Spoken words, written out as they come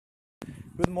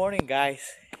Good morning, guys.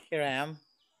 Here I am,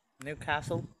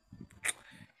 Newcastle.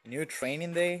 New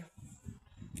training day.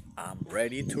 I'm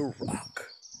ready to rock.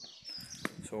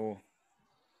 So,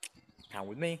 come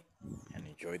with me and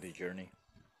enjoy the journey.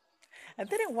 I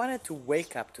didn't want to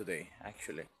wake up today,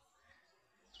 actually.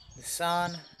 The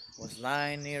sun was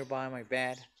lying nearby my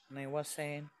bed, and I was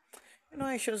saying,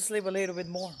 I should sleep a little bit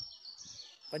more.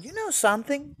 But you know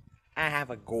something? I have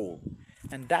a goal,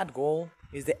 and that goal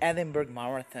is the Edinburgh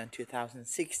Marathon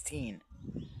 2016,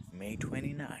 May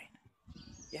 29.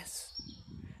 Yes,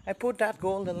 I put that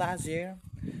goal the last year,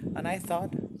 and I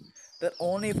thought that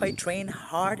only if I train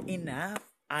hard enough,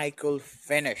 I could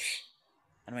finish.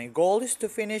 And my goal is to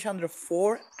finish under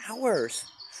 4 hours.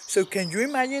 So can you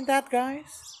imagine that,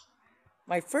 guys?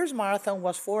 My first marathon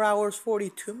was 4 hours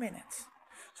 42 minutes.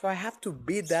 So I have to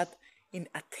beat that in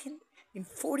a 10, in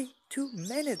 42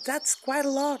 minutes. That's quite a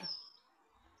lot.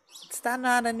 It's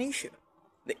not an issue.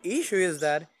 The issue is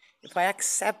that if I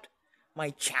accept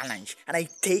my challenge and I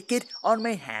take it on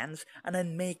my hands and I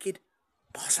make it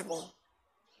possible.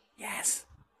 Yes.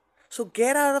 So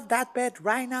get out of that bed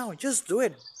right now. Just do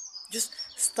it. Just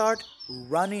start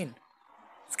running.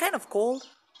 It's kind of cold,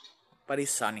 but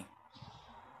it's sunny.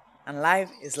 And life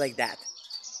is like that.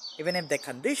 Even if the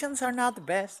conditions are not the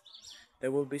best,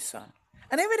 there will be sun.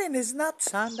 And even if it's not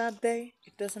sun that day,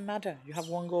 it doesn't matter. You have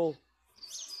one goal.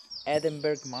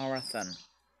 Edinburgh Marathon.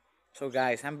 So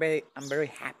guys, I'm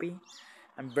very happy.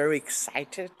 I'm very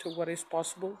excited to what is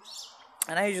possible.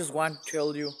 And I just want to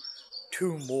tell you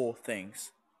two more things.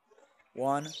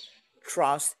 One,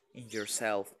 trust in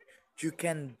yourself. You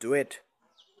can do it.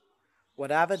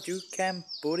 Whatever you can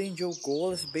put in your goal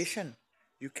as vision,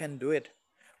 you can do it.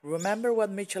 Remember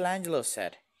what Michelangelo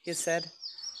said. He said,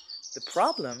 the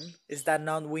problem is that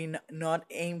we not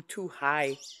aim too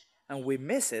high and we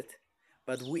miss it,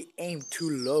 but we aim too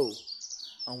low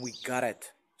and we got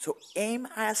it. So aim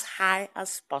as high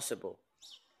as possible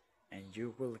and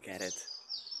you will get it.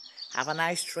 Have a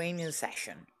nice training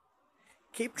session.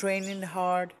 Keep training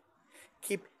hard.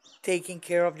 Keep taking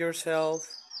care of yourself.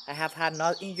 I have had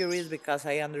not injuries because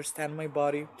I understand my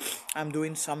body. I'm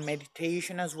doing some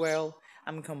meditation as well.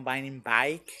 I'm combining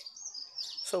bike.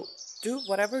 So do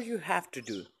whatever you have to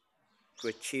do to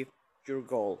achieve your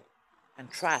goal and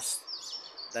trust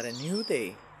that a new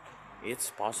day is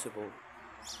possible.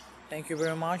 Thank you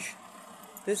very much.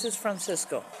 This is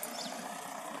Francisco,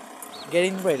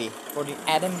 getting ready for the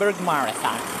Edinburgh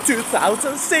Marathon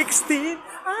 2016, and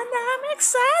I'm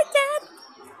excited.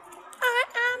 I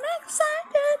am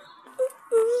excited.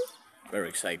 Ooh. Very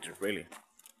excited, really.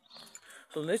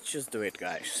 So let's just do it,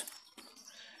 guys.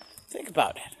 Think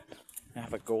about it. You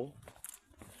have a goal.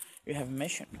 You have a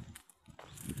mission.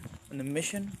 And the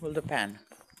mission will depend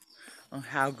on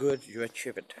how good you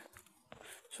achieve it.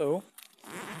 So,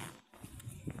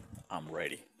 I'm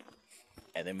ready.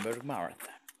 Edinburgh Marathon.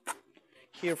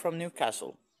 Here from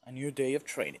Newcastle, a new day of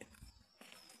training.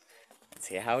 Let's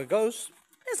see how it goes.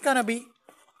 It's gonna be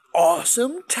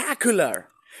awesome-tacular.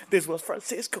 This was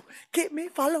Francisco. Keep me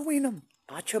following him.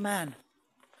 Pacho Man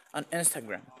on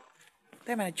Instagram.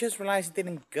 Damn it, I just realized I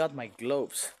didn't got my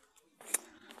gloves.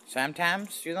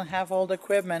 Sometimes you don't have all the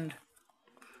equipment.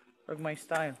 Look my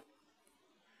style.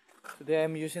 Today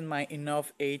I'm using my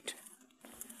Enough 8.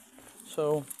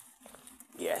 So,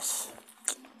 yes.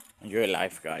 Enjoy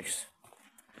life, guys.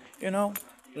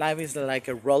 Life is like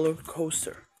a roller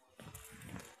coaster.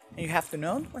 And you have to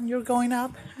know when you're going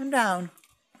up and down.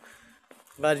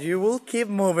 But you will keep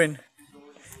moving.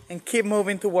 And keep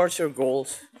moving towards your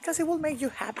goals. Because it will make you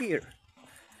happier.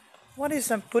 What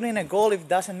is putting a goal if it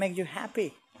doesn't make you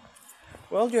happy?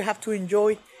 Well, you have to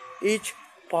enjoy each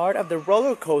part of the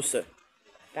roller coaster.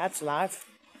 That's life.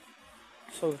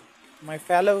 So, my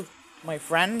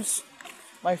friends,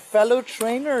 my fellow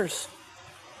trainers,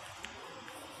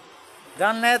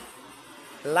 don't let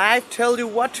life tell you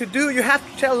what to do. You have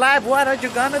to tell life what are you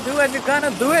gonna do, and you're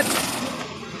gonna do it.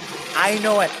 I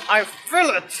know it. I feel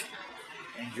it.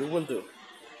 And you will do.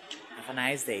 Have a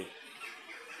nice day.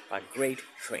 A great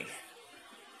training.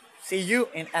 See you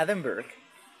in Edinburgh.